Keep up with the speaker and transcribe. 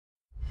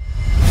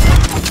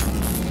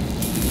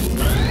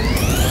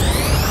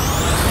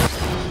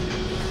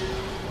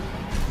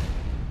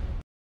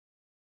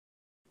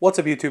What's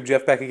up YouTube,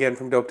 Jeff back again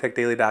from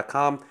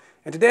DopeTechDaily.com,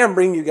 and today I'm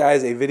bringing you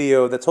guys a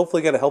video that's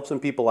hopefully going to help some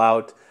people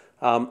out.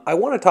 I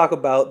want to talk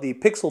about the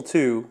Pixel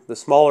 2, the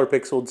smaller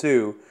Pixel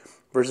 2,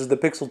 versus the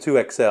Pixel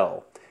 2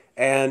 XL.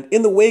 And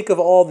in the wake of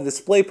all the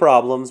display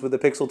problems with the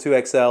Pixel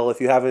 2 XL, if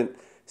you haven't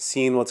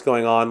seen what's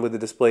going on with the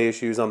display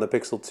issues on the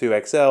Pixel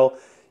 2 XL,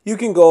 you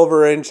can go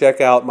over and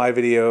check out my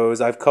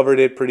videos. I've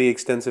covered it pretty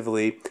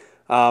extensively.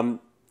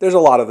 There's a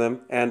lot of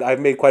them, and I've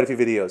made quite a few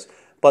videos.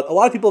 But a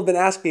lot of people have been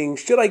asking,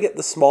 should I get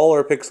the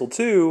smaller Pixel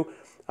 2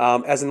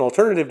 as an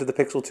alternative to the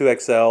Pixel 2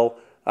 XL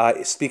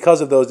it's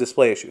because of those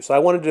display issues? So I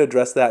wanted to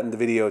address that in the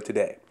video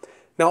today.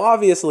 Now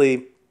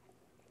obviously,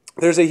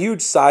 there's a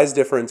huge size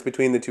difference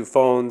between the two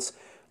phones,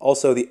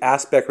 also the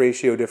aspect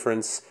ratio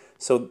difference.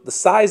 So the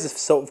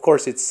size, of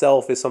course,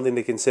 itself is something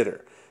to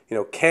consider. You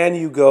know, can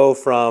you go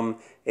from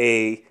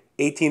a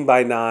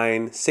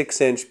 18:9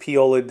 6-inch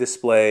POLED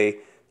display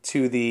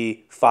to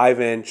the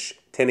 5-inch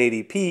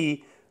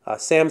 1080p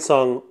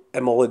Samsung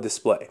AMOLED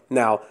display?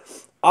 Now,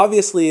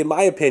 obviously, in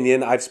my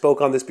opinion, I've spoke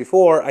on this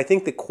before, I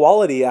think the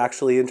quality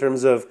actually in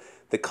terms of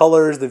the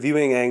colors, the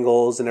viewing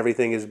angles, and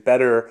everything is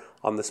better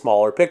on the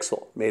smaller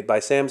Pixel made by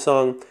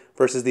Samsung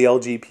versus the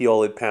LG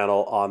POLED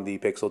panel on the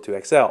Pixel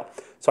 2 XL.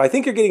 So I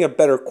think you're getting a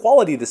better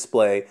quality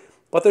display,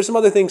 but there's some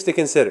other things to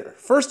consider.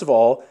 First of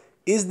all,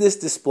 is this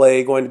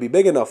display going to be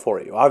big enough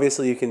for you?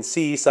 Obviously, you can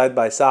see side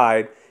by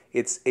side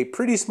it's a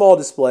pretty small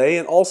display,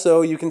 and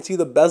also you can see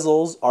the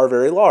bezels are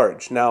very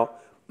large. Now,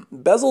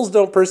 bezels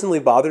don't personally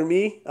bother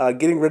me.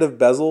 Getting rid of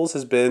bezels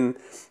has been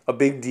a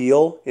big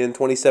deal in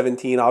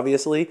 2017,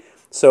 obviously.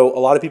 So a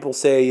lot of people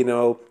say, you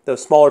know, the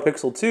smaller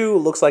Pixel 2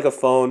 looks like a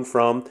phone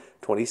from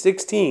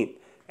 2016.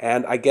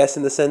 And I guess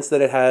in the sense that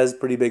it has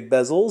pretty big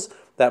bezels,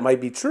 that might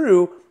be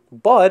true,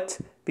 but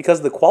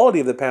because the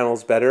quality of the panel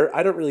is better,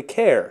 I don't really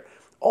care.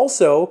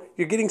 Also,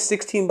 you're getting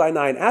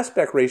 16:9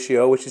 aspect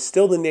ratio, which is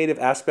still the native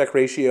aspect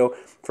ratio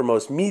for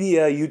most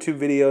media, YouTube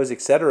videos,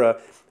 etc.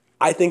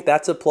 I think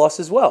that's a plus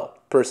as well,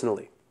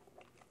 personally.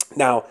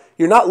 Now,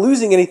 you're not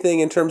losing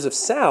anything in terms of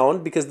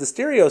sound because the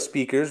stereo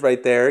speakers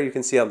right there, you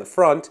can see on the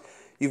front,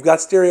 you've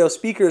got stereo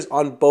speakers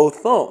on both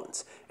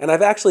phones. And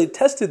I've actually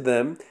tested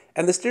them,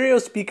 and the stereo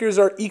speakers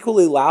are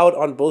equally loud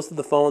on both of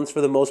the phones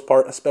for the most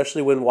part,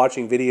 especially when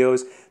watching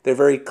videos. They're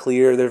very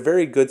clear. They're a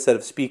very good set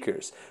of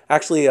speakers.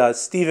 Actually,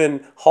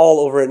 Stephen Hall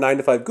over at 9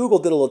 to 5 Google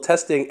did a little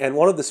testing, and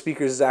one of the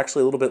speakers is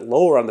actually a little bit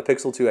lower on the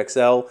Pixel 2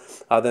 XL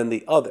than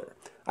the other.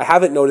 I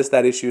haven't noticed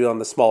that issue on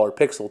the smaller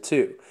Pixel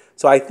 2.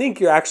 So I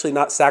think you're actually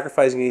not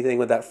sacrificing anything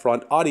with that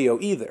front audio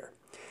either.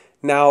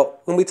 Now,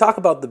 when we talk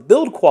about the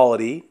build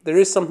quality, there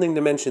is something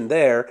to mention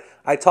there.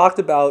 I talked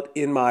about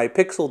in my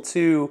Pixel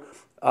 2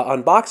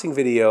 unboxing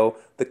video,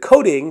 the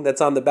coating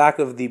that's on the back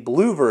of the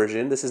blue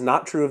version. This is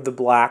not true of the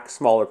black,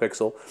 smaller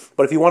Pixel,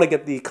 but if you want to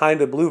get the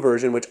kind of blue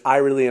version, which I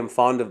really am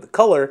fond of the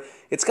color,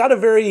 it's got a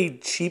very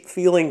cheap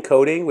feeling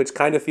coating, which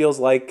kind of feels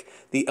like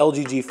the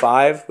LG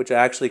G5, which I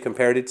actually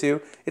compared it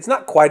to. It's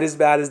not quite as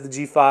bad as the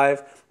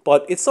G5,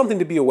 but it's something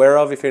to be aware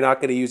of if you're not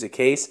going to use a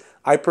case.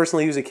 I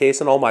personally use a case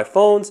on all my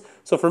phones,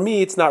 so for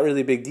me it's not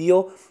really a big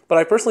deal, but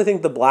I personally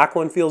think the black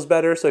one feels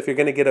better, so if you're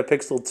going to get a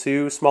Pixel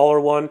 2 smaller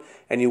one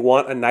and you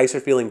want a nicer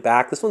feeling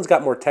back, this one's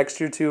got more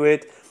texture to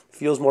it,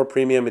 feels more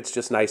premium, it's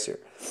just nicer.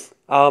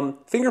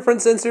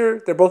 Fingerprint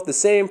sensor, they're both the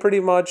same pretty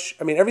much.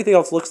 I mean, everything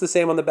else looks the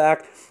same on the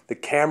back. The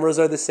cameras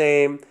are the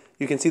same.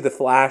 You can see the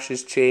flash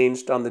is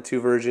changed on the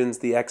two versions,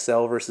 the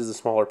XL versus the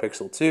smaller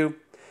Pixel 2.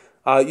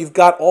 You've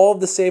got all of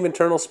the same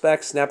internal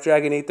specs,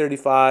 Snapdragon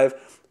 835,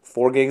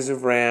 4 gigs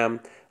of RAM.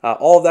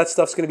 All of that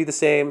stuff's going to be the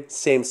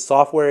same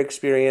software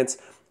experience.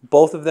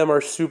 Both of them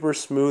are super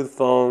smooth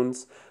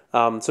phones.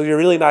 So you're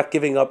really not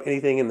giving up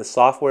anything in the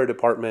software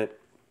department.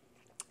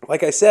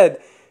 Like I said,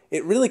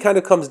 it really kind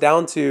of comes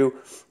down to,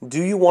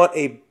 do you want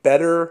a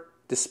better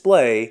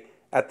display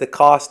at the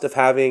cost of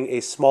having a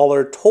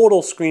smaller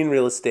total screen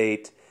real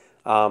estate,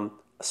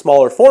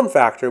 smaller form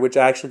factor, which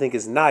I actually think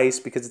is nice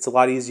because it's a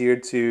lot easier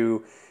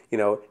to, you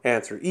know,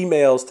 answer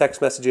emails,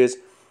 text messages.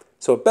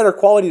 So a better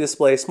quality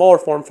display, smaller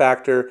form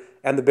factor,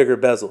 and the bigger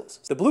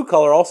bezels. The blue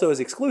color also is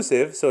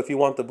exclusive, so if you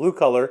want the blue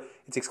color,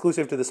 it's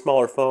exclusive to the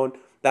smaller phone.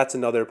 That's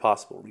another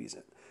possible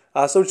reason.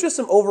 So it's just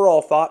some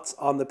overall thoughts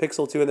on the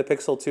Pixel 2 and the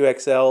Pixel 2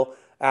 XL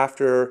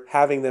after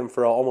having them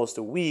for almost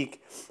a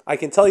week. I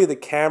can tell you the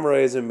camera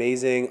is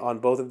amazing on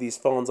both of these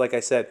phones. Like I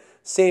said,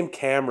 same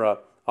camera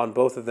on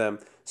both of them.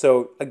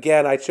 So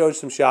again, I showed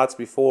some shots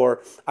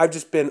before. I've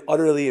just been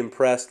utterly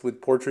impressed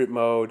with portrait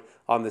mode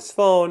on this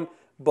phone.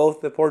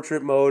 Both the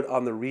portrait mode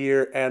on the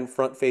rear and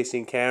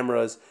front-facing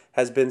cameras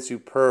has been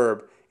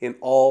superb in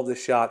all the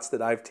shots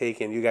that I've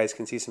taken. You guys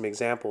can see some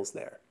examples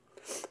there.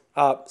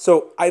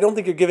 So I don't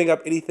think you're giving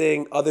up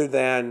anything other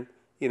than,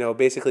 you know,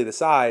 basically the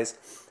size.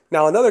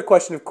 Now another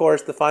question, of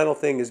course, the final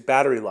thing is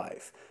battery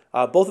life.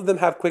 Both of them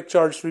have Quick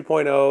Charge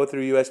 3.0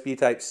 through USB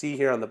Type-C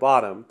here on the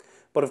bottom.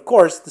 But of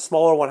course, the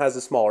smaller one has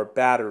a smaller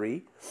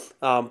battery,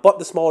 but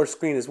the smaller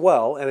screen as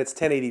well, and it's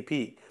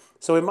 1080p.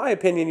 So in my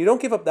opinion, you don't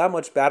give up that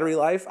much battery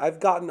life. I've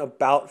gotten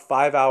about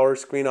 5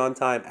 hours screen on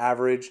time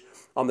average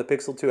on the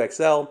Pixel 2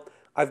 XL.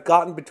 I've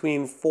gotten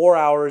between 4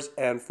 hours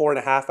and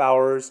 4.5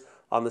 hours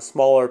on the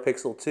smaller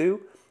Pixel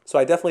 2. So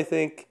I definitely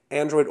think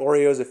Android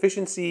Oreo's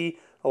efficiency,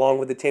 along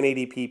with the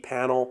 1080p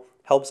panel,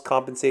 helps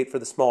compensate for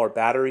the smaller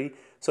battery.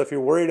 So if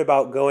you're worried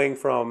about going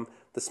from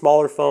the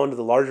smaller phone to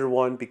the larger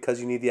one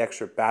because you need the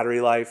extra battery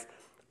life,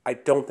 I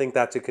don't think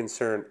that's a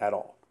concern at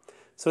all.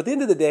 So at the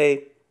end of the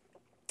day,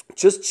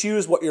 just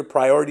choose what your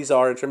priorities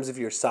are in terms of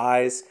your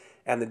size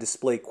and the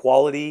display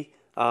quality,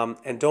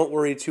 and don't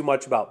worry too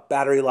much about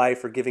battery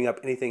life or giving up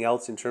anything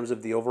else in terms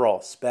of the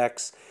overall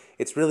specs.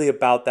 It's really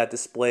about that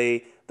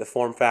display, the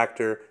form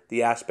factor,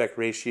 the aspect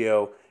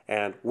ratio,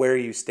 and where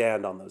you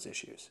stand on those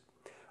issues.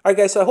 All right,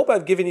 guys, so I hope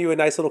I've given you a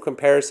nice little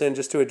comparison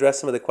just to address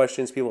some of the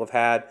questions people have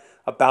had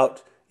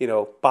about,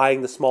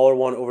 buying the smaller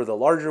one over the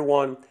larger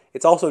one.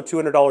 It's also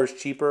 $200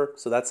 cheaper,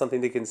 so that's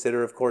something to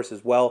consider, of course,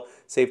 as well.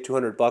 Save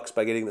 $200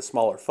 by getting the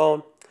smaller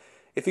phone.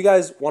 If you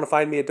guys want to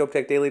find me at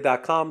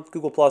dopetechdaily.com,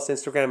 Google+,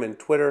 Instagram, and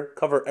Twitter,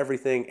 cover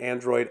everything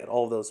Android at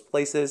all of those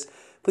places.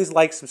 Please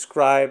like,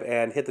 subscribe,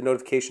 and hit the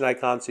notification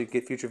icon so you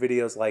can get future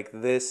videos like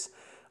this.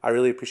 I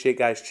really appreciate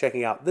guys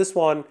checking out this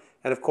one.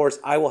 And of course,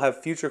 I will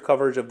have future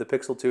coverage of the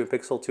Pixel 2 and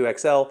Pixel 2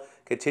 XL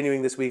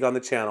continuing this week on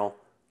the channel.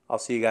 I'll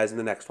see you guys in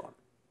the next one.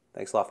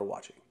 Thanks a lot for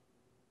watching.